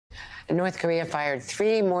North Korea fired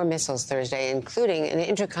 3 more missiles Thursday, including an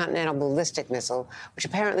intercontinental ballistic missile, which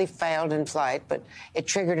apparently failed in flight, but it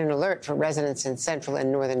triggered an alert for residents in central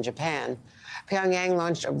and northern Japan. Pyongyang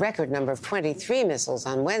launched a record number of 23 missiles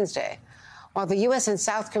on Wednesday. While the U.S. and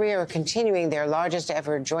South Korea are continuing their largest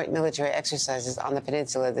ever joint military exercises on the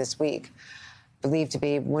peninsula this week, believed to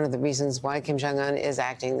be one of the reasons why Kim Jong-un is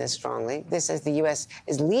acting this strongly. This as the U.S.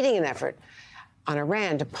 is leading an effort on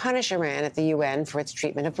Iran to punish Iran at the UN for its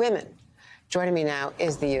treatment of women. Joining me now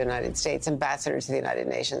is the United States Ambassador to the United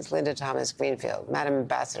Nations, Linda Thomas-Greenfield. Madam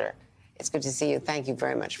Ambassador, it's good to see you. Thank you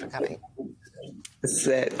very much for coming. It's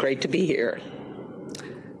great to be here.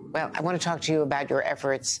 Well, I want to talk to you about your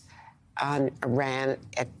efforts on Iran,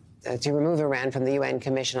 to remove Iran from the UN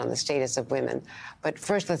Commission on the Status of Women. But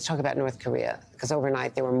first, let's talk about North Korea, because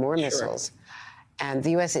overnight there were more missiles. And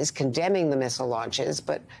the U.S. is condemning the missile launches,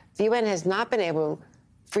 but the UN has not been able,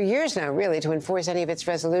 for years now, really, to enforce any of its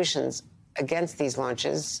resolutions against these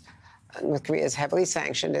launches. North Korea is heavily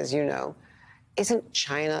sanctioned, as you know. Isn't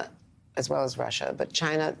China, as well as Russia, but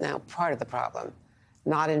China now part of the problem,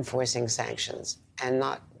 not enforcing sanctions and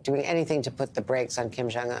not doing anything to put the brakes on Kim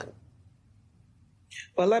Jong-un?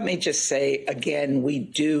 Well, let me just say, again, we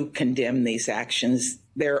do condemn these actions.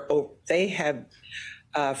 They have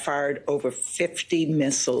fired over 50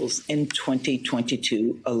 missiles in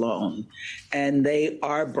 2022 alone, and they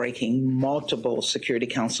are breaking multiple Security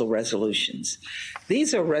Council resolutions.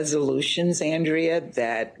 These are resolutions, Andrea,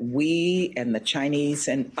 that we and the Chinese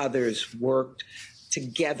and others worked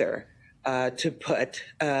together to put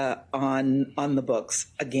on the books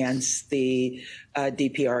against the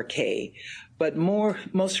DPRK. But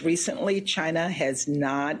most recently, China has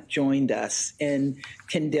not joined us in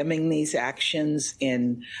condemning these actions,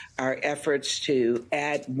 in our efforts to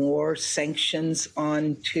add more sanctions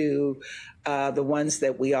onto the ones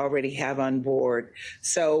that we already have on board.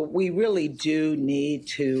 So we really do need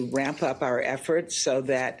to ramp up our efforts so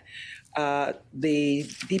that the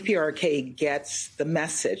DPRK gets the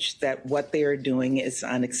message that what they are doing is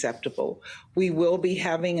unacceptable. We will be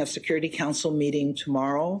having a Security Council meeting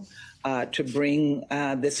tomorrow to bring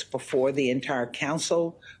this before the entire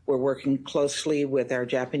council. We're working closely with our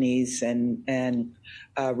Japanese and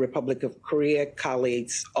Republic of Korea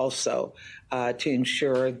colleagues also to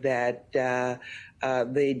ensure that the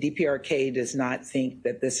DPRK does not think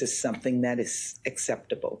that this is something that is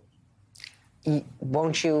acceptable.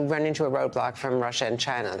 Won't you run into a roadblock from Russia and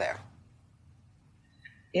China there?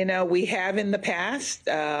 You know, we have in the past.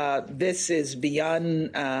 This is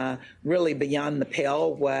beyond, really beyond the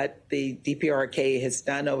pale, what the DPRK has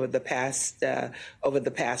done over the past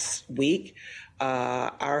week.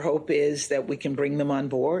 Our hope is that we can bring them on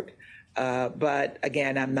board. But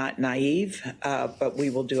again, I'm not naive, but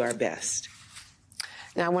we will do our best.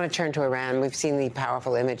 Now, I want to turn to Iran. We've seen the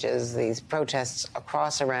powerful images, these protests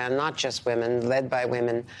across Iran, not just women, led by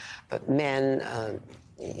women, but men,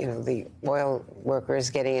 you know, the oil workers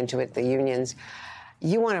getting into it, the unions.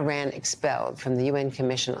 You want Iran expelled from the UN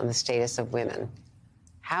Commission on the Status of Women.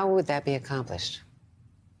 How would that be accomplished?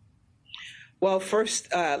 Well, first,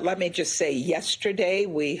 let me just say, yesterday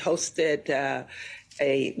we hosted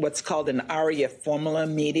what's called an ARIA formula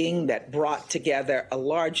meeting that brought together a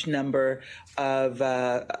large number of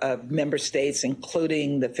member states,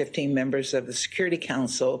 including the 15 members of the Security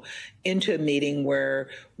Council, into a meeting where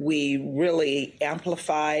we really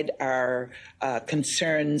amplified our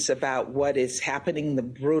concerns about what is happening, the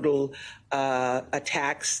brutal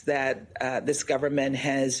attacks that this government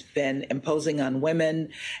has been imposing on women.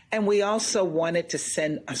 And we also wanted to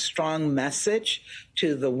send a strong message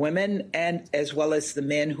to the women and as well as the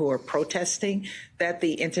men who are protesting that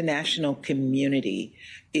the international community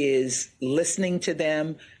is listening to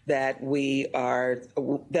them, that we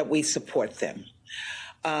support them.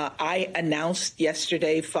 I announced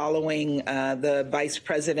yesterday, following the Vice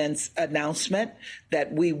President's announcement,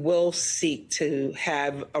 that we will seek to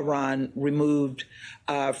have Iran removed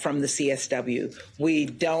from the CSW. We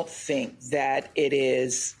don't think that it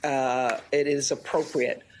is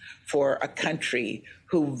appropriate for a country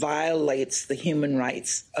who violates the human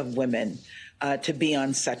rights of women to be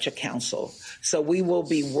on such a council. So we will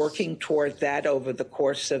be working toward that over the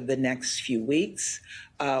course of the next few weeks,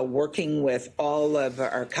 working with all of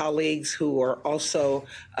our colleagues who are also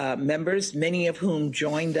members, many of whom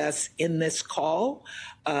joined us in this call,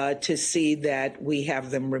 to see that we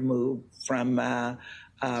have them removed from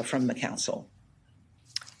the council.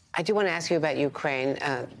 I do want to ask you about Ukraine.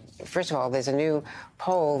 First of all, there's a new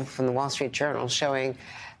poll from the Wall Street Journal showing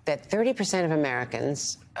that 30% of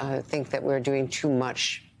Americans think that we're doing too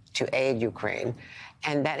much to aid Ukraine,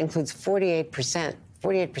 and that includes 48%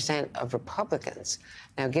 48% of Republicans.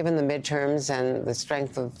 Now, given the midterms and the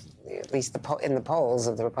strength of, at least in the polls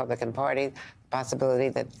of the Republican Party, the possibility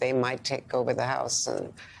that they might take over the House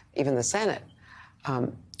and even the Senate,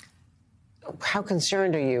 how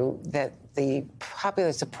concerned are you that the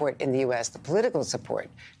popular support in the U.S., the political support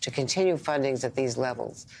to continue fundings at these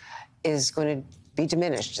levels, is going to be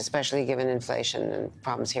diminished, especially given inflation and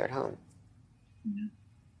problems here at home?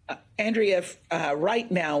 Andrea, right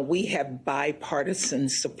now we have bipartisan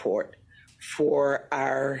support for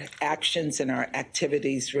our actions and our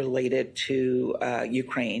activities related to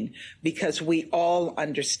Ukraine, because we all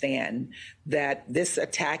understand that this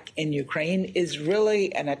attack in Ukraine is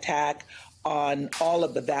really an attack on all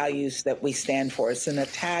of the values that we stand for. It's an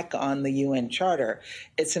attack on the UN Charter.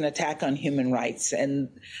 It's an attack on human rights. And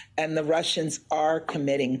the Russians are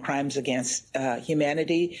committing crimes against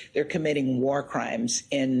humanity. They're committing war crimes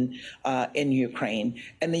in Ukraine.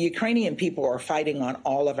 And the Ukrainian people are fighting on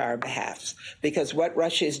all of our behalfs, because what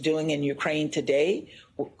Russia is doing in Ukraine today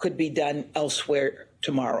could be done elsewhere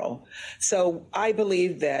tomorrow. So I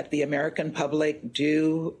believe that the American public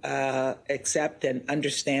do accept and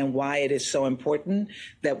understand why it is so important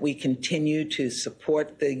that we continue to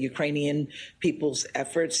support the Ukrainian people's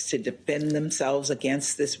efforts to defend themselves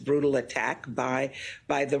against this brutal attack by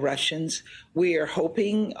the Russians. We are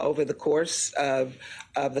hoping over the course of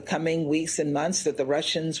the coming weeks and months that the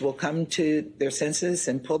Russians will come to their senses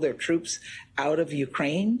and pull their troops out of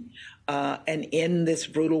Ukraine and end this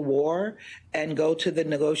brutal war, and go to the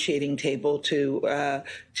negotiating table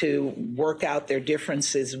to work out their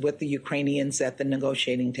differences with the Ukrainians at the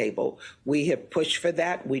negotiating table. We have pushed for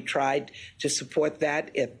that. We tried to support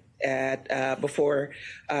that before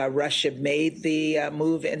Russia made the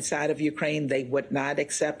move inside of Ukraine. They would not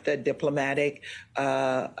accept a diplomatic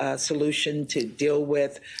solution to deal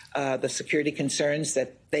with the security concerns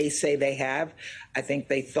that they say they have. I think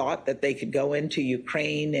they thought that they could go into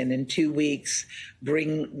Ukraine and in 2 weeks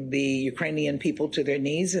bring the Ukrainian people to their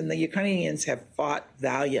knees, and the Ukrainians have fought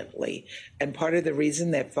valiantly. And part of the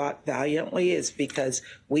reason they've fought valiantly is because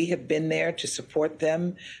we have been there to support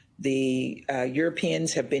them. The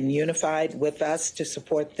Europeans have been unified with us to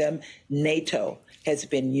support them. NATO has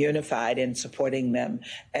been unified in supporting them,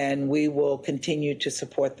 and we will continue to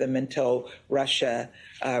support them until Russia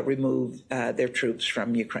remove their troops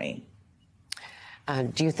from Ukraine.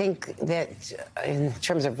 Do you think that in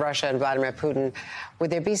terms of Russia and Vladimir Putin, would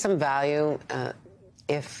there be some value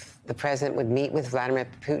if the president would meet with Vladimir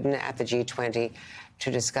Putin at the G20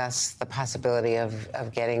 to discuss the possibility of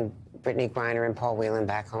getting Brittany Griner and Paul Whelan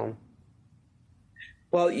back home?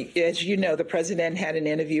 Well, as you know, the president had an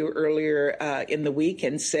interview earlier in the week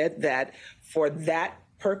and said that for that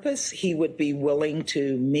purpose, he would be willing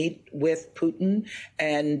to meet with Putin.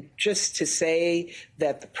 And just to say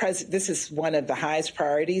that this is one of the highest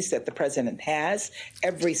priorities that the president has.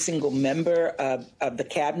 Every single member of the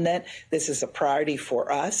cabinet, this is a priority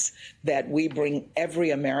for us, that we bring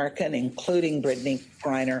every American, including Brittany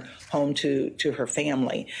Griner, home to her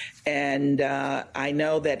family. And I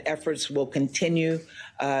know that efforts will continue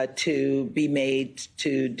to be made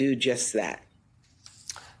to do just that.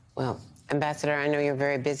 Well, Ambassador, I know you're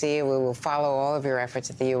very busy. We will follow all of your efforts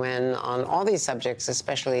at the UN on all these subjects,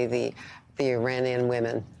 especially the Iranian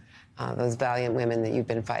women, those valiant women that you've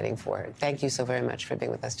been fighting for. Thank you so very much for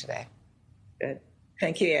being with us today. Good.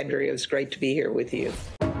 Thank you, Andrea. It was great to be here with you.